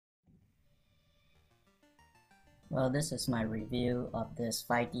Well, this is my review of this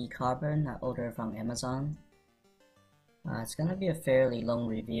 5D carbon I ordered from Amazon. It's gonna be a fairly long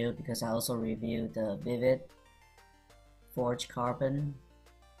review because I also reviewed the VViViD Forged Carbon,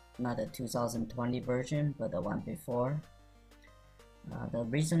 not the 2020 version, but the one before. The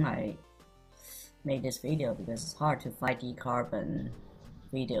reason I made this video because it's hard to 5D carbon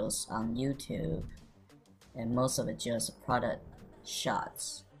videos on YouTube, and most of it just product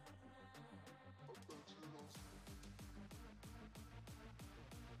shots.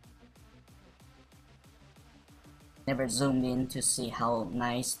 Never zoomed in to see how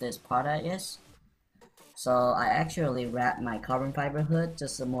nice this product is. So I actually wrapped my carbon fiber hood,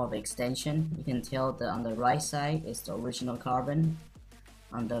 just more of an extension. You can tell that on the right side is the original carbon.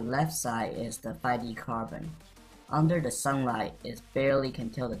 On the left side is the 5D carbon. Under the sunlight, it barely can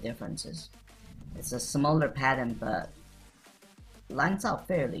tell the differences. It's a smaller pattern, but lines out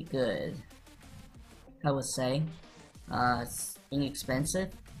fairly good, I would say. It's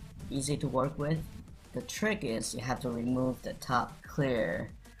inexpensive, easy to work with. The trick is you have to remove the top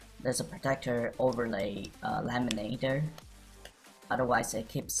clear. There's a protector overlay laminator, otherwise it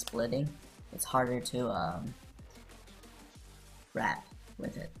keeps splitting. It's harder to wrap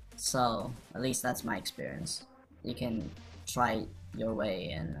with it. So at least that's my experience. You can try your way,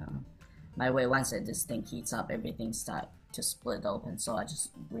 and my way, once this thing heats up, everything starts to split open, so I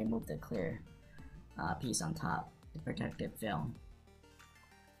just remove the clear piece on top, the protective film.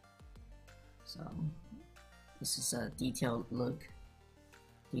 So this is a detailed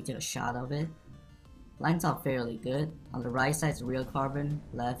shot of it. Lines out fairly good. On the right side is real carbon,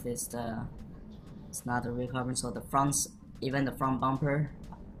 left is it's not the real carbon. So the fronts, even the front bumper,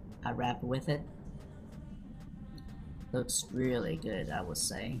 I wrap with it. Looks really good, I would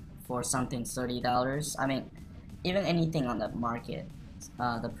say, for something $30. I mean, even anything on the market,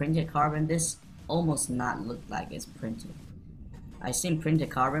 the printed carbon, this almost not look like it's printed. I've seen printed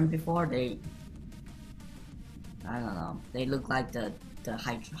carbon before. I don't know, they look like the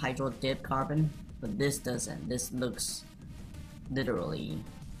hydro dip carbon, but this doesn't. This looks literally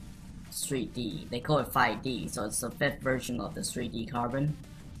 3D. They call it 5D, so it's the 5th version of the 3D carbon.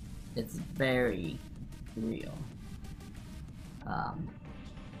 It's very real,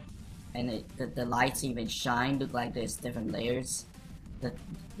 and the lights even shine, look like there's different layers.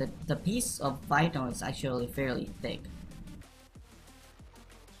 The piece of vinyl is actually fairly thick.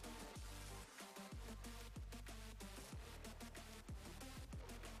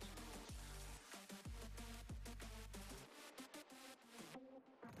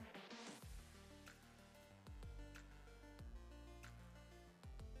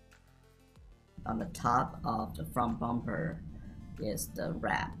 On the top of the front bumper is the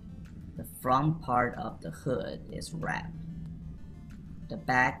wrap. The front part of the hood is wrapped. The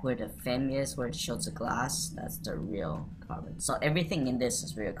back where the fin is, where it shows the glass, that's the real carbon. So everything in this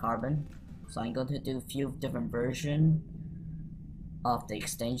is real carbon. So I'm going to do a few different versions of the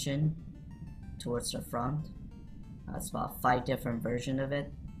extension towards the front. That's about 5 different versions of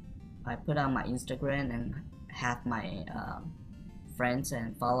it. I put on my Instagram and have my friends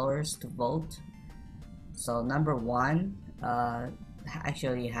and followers to vote. So number 1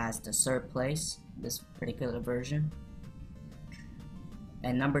 actually has the 3rd place, this particular version,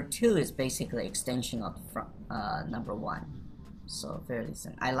 and number 2 is basically extension of number 1. So fairly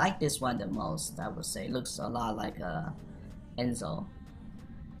simple. I like this one the most, I would say. It looks a lot like a Enzo.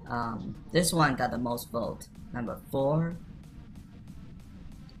 This one got the most vote, number 4,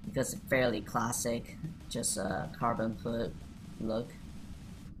 because it's fairly classic, just a carbon hood look.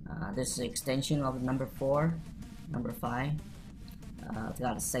 This is an extension of number 4, number 5.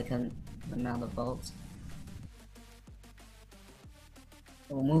 Got a 2nd amount of votes.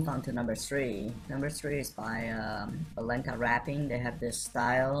 We'll move on to number 3. Number 3 is by Valenta Wrapping. They have this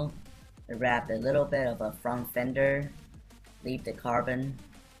style. They wrap a little bit of a front fender, leave the carbon,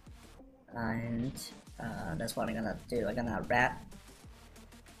 and that's what I'm gonna do. I'm gonna wrap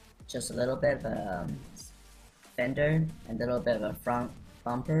just a little bit of a fender and a little bit of a front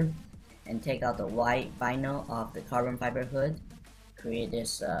bumper, and take out the white vinyl of the carbon fiber hood, create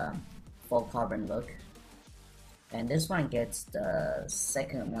this full carbon look. And this one gets the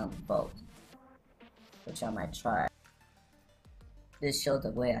 2nd amount of vote, which I might try. This shows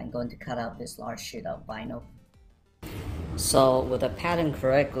the way I'm going to cut out this large sheet of vinyl. So with the pattern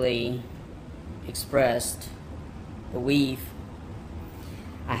correctly expressed, the weave,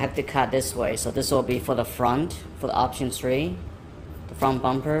 I have to cut this way. So this will be for the front, for the option 3. The front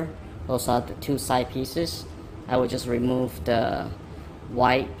bumper, those are the 2 side pieces. I will just remove the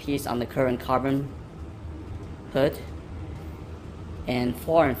white piece on the current carbon hood, and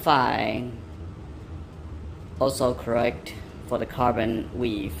 4 and 5 also correct for the carbon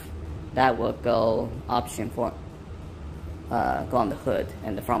weave. That will go option for go on the hood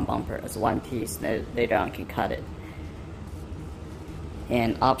and the front bumper as one piece. Later on can cut it.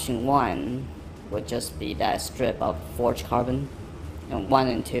 And option 1 would just be that strip of forged carbon, and 1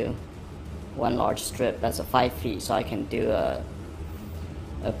 and 2, one large strip. That's a 5 feet, so I can do a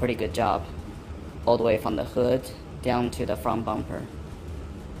pretty good job all the way from the hood down to the front bumper.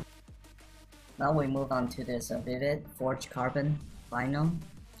 Now we move on to this VViViD forged carbon vinyl.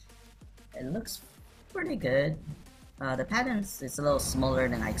 It looks pretty good. The pattern is a little smaller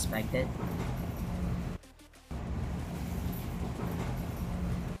than I expected.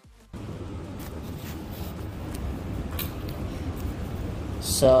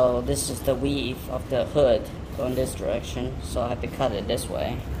 So this is the weave of the hood going this direction, so I have to cut it this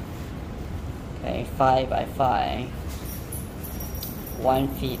way. Okay, 5 by 5, 1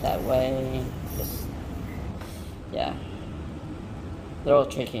 feet that way. Just, yeah, little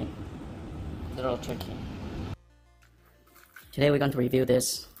tricky. Today we're going to review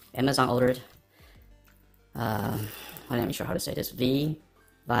this Amazon ordered. I'm not even sure how to say this.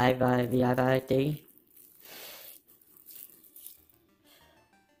 VViViD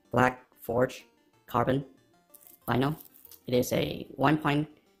black forged carbon vinyl. It is a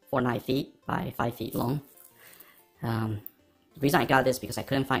 1.49 feet by 5 feet long. The reason I got this because I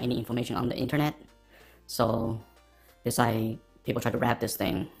couldn't find any information on the internet. So people try to wrap this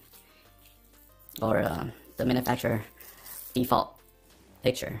thing, or the manufacturer default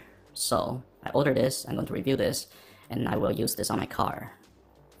picture. So I ordered this. I'm going to review this, and I will use this on my car.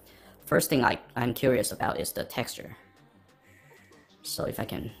 First thing I'm curious about is the texture. So if I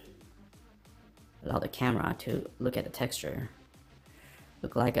can allow the camera to look at the texture,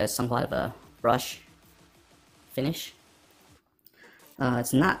 look like somewhat of a brush finish.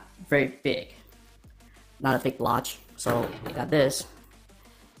 It's not very big, not a big blotch. So I got this.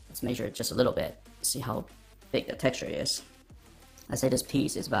 Let's measure it just a little bit, see how big the texture is. I say this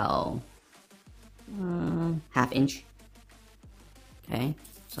piece is about ½ inch. Okay,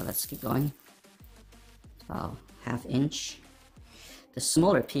 so let's keep going. It's about ½ inch. The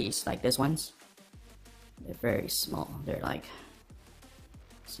smaller piece, like this ones, they're very small. They're like,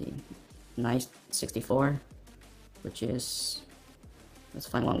 see, nice 64, which is, let's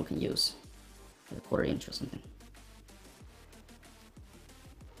find one we can use, like a 1/4 inch or something.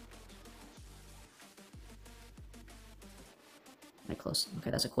 Right close.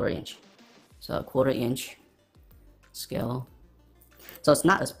 Okay, that's a 1/4 inch. So a 1/4 inch scale. So it's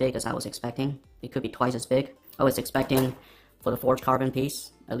not as big as I was expecting. It could be twice as big. I was expecting for the forged carbon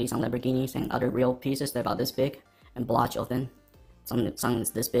piece, at least on Lamborghinis and other real pieces, they're about this big and blotch often. Some is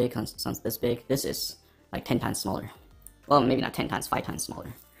this big, some's this big. This is like 10 times smaller. Well, maybe not 10 times, 5 times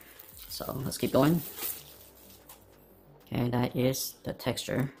smaller. So let's keep going. Okay, that is the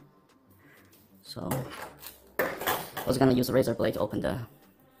texture. So I was gonna use a razor blade to open the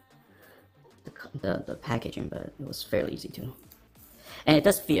packaging, but it was fairly easy to. And it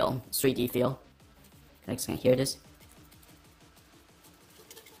does feel 3D feel. You guys can hear this.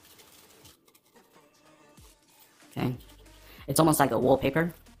 Okay, it's almost like a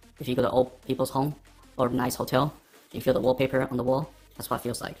wallpaper. If you go to old people's home or a nice hotel, you feel the wallpaper on the wall. That's what it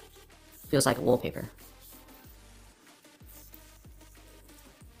feels like. It feels like a wallpaper.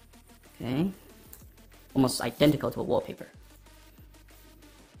 Okay, almost identical to a wallpaper.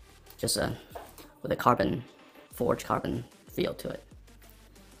 Just with a forged carbon feel to it.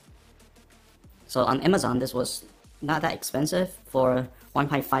 So on Amazon, this was not that expensive for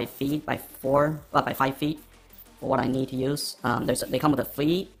 1.5 feet by 5 feet. For what I need to use, they come with a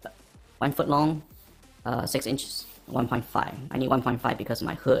free 1 foot long, 6 inches, 1.5. I need 1.5 because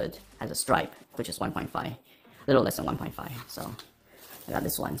my hood has a stripe, which is 1.5, a little less than 1.5. So I got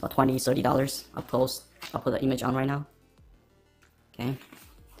this one. It's about $20, $30. I'll put the image on right now. Okay.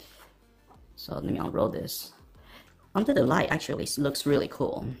 So let me unroll this. Under the light, actually looks really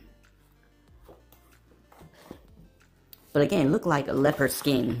cool. But again, it looked like a leopard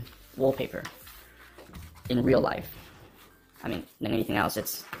skin wallpaper in real life. I mean, than anything else,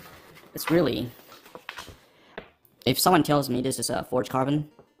 it's really. If someone tells me this is a forged carbon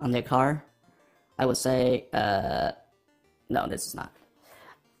on their car, I would say, no, this is not.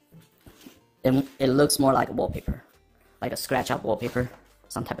 It looks more like a wallpaper, like a scratch-up wallpaper,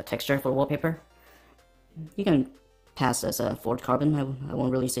 some type of texture for wallpaper. You can pass as a forged carbon. I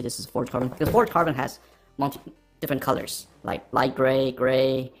won't really say this is forged carbon because forged carbon has different colors, like light gray,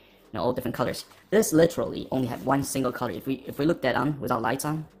 gray, all different colors. This literally only had one single color. If we look that on without lights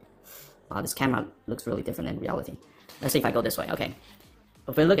on, this camera looks really different in reality. Let's see if I go this way. Okay,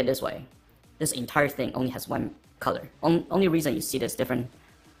 if we look at this way, this entire thing only has one color. Only reason you see this different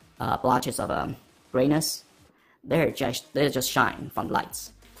blotches of grayness, they're just shine from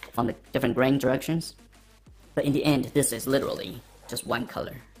lights, from the different grain directions. But in the end, this is literally just one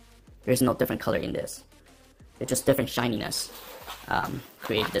color. There's no different color in this. It's just different shininess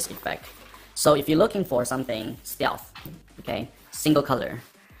create this effect. So if you're looking for something stealth, okay, single color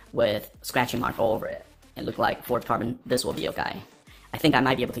with scratching mark all over it and look like forged carbon, this will be your guy. I think I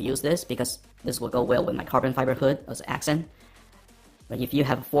might be able to use this because this will go well with my carbon fiber hood as an accent. But if you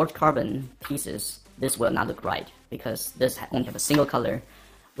have forged carbon pieces, this will not look right because this only have a single color.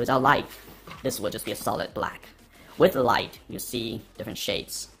 Without light, this will just be a solid black. With the light, you see different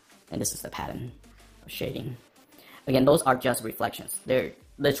shades, and this is the pattern of shading. Again, those are just reflections. They're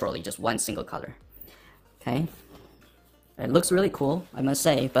literally just one single color. Okay, it looks really cool, I must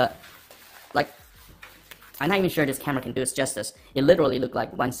say, but like, I'm not even sure this camera can do its justice. It literally looked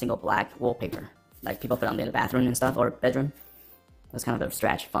like one single black wallpaper, like people put on in the bathroom and stuff, or bedroom. That's kind of a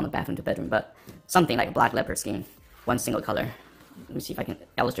stretch from the bathroom to bedroom, but something like a black leopard skin, one single color. Let me see if I can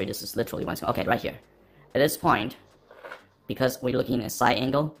illustrate this. Is literally one single. Okay, right here. At this point, because we're looking at a side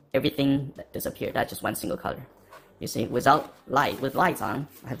angle, everything that disappeared. That's just one single color. You see, without light, with lights on,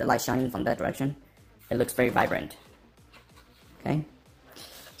 I have the light shining from that direction. It looks very vibrant. Okay,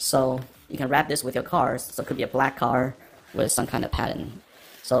 so you can wrap this with your cars. So it could be a black car with some kind of pattern.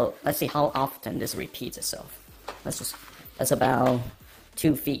 So let's see how often this repeats itself. That's about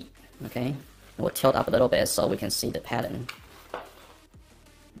 2 feet. Okay, we'll tilt up a little bit so we can see the pattern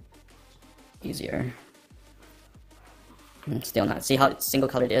easier. Still not. See how single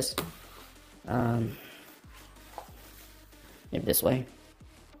colored it is? Maybe this way.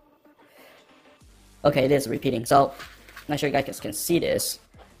 Okay, it is repeating. So, I'm not sure you guys can see this.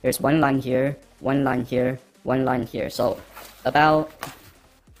 There's one line here, one line here, one line here. So, about,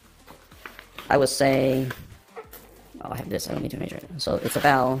 I would say, oh, I have this, I don't need to measure it. So, it's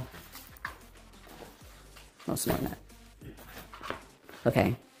about, no, it's more than that.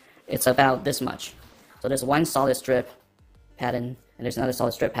 Okay, it's about this much. So, there's one solid strip pattern, and there's another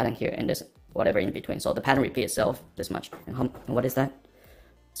solid strip pattern here, and there's whatever in between. So the pattern repeats itself this much. And what is that?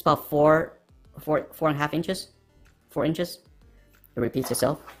 It's about 4.5 inches. 4 inches. It repeats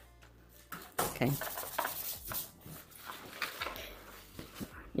itself. Okay.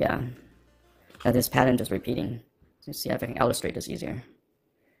 Yeah. Now this pattern just repeating. Let's see if I can illustrate this easier.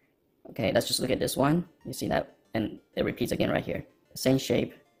 Okay, let's just look at this one. You see that, and it repeats again right here. Same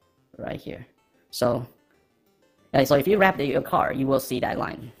shape, right here. So if you wrap your car, you will see that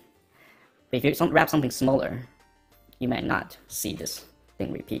line. But if you wrap something smaller, you might not see this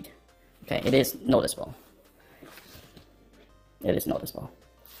thing repeat. Okay, it is noticeable. It is noticeable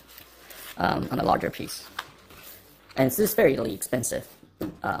on a larger piece. And this is fairly expensive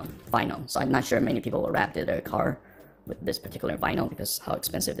vinyl, so I'm not sure many people will wrap their car with this particular vinyl because how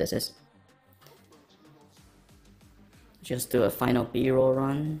expensive this is. Just do a final B-roll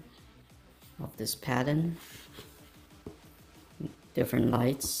run of this pattern. Different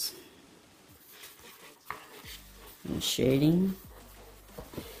lights and shading.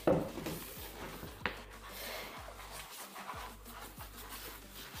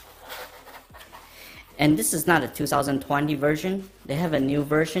 And this is not a 2020 version. They have a new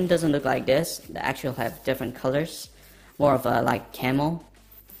version, doesn't look like this. They actually have different colors, more of a like camel.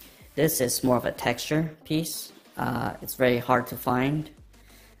 This is more of a texture piece. It's very hard to find.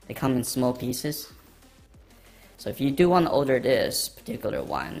 They come in small pieces. So if you do want to order this particular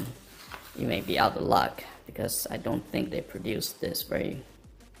one, you may be out of luck because I don't think they produce this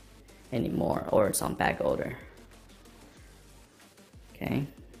anymore, or it's on back order. Okay.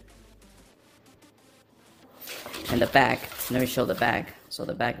 And the back, let me show the back. So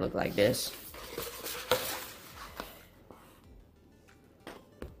the back look like this.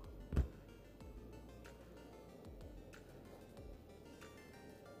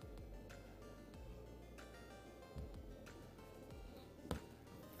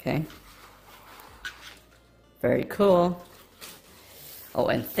 Okay. Very cool. Oh,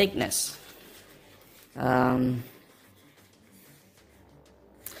 and thickness.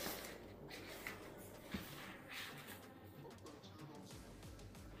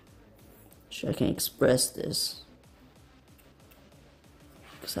 Sure I can express this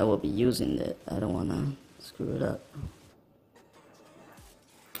because I will be using it. I don't want to screw it up.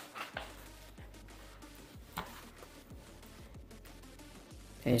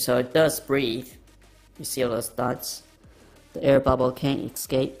 Okay, so it does breathe. You see all those dots? The air bubble can't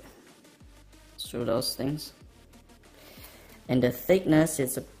escape through those things. And the thickness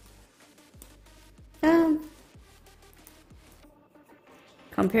is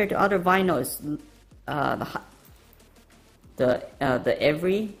compared to other vinyls, the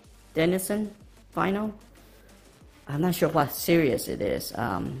Every Denizen vinyl. I'm not sure what series it is.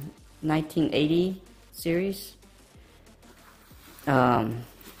 1980 series.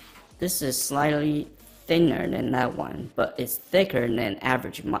 This is slightly thinner than that one, but it's thicker than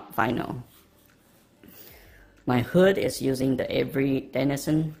average vinyl. My hood is using the Every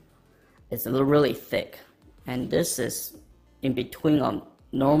Denizen. It's really thick, and this is in between a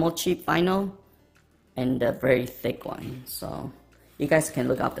normal cheap vinyl and the very thick one. So you guys can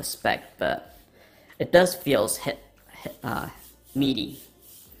look up the spec, but it does feel meaty,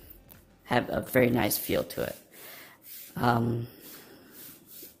 have a very nice feel to it.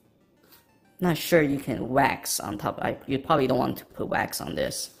 Not sure you can wax on top. You probably don't want to put wax on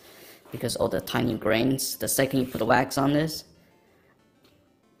this because all the tiny grains. The second you put wax on this,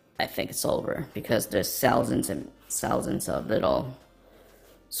 I think it's over, because there's thousands and thousands of little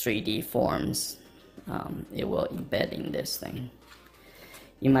 3D forms. It will embed in this thing.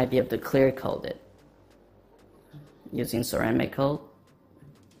 You might be able to clear coat it using ceramic coat.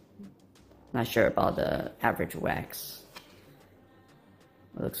 Not sure about the average wax.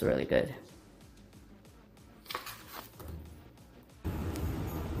 It looks really good.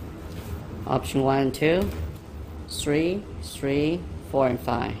 Option 1 and 2, 3, 3, 4, and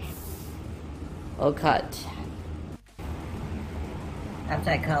 5. All cut. After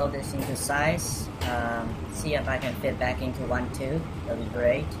I cut this into size, see if I can fit back into 1, 2. That'll be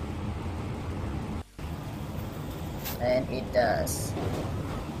great. And it does.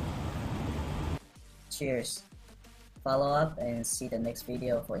 Cheers. Follow up and see the next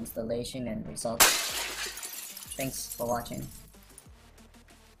video for installation and results. Thanks for watching.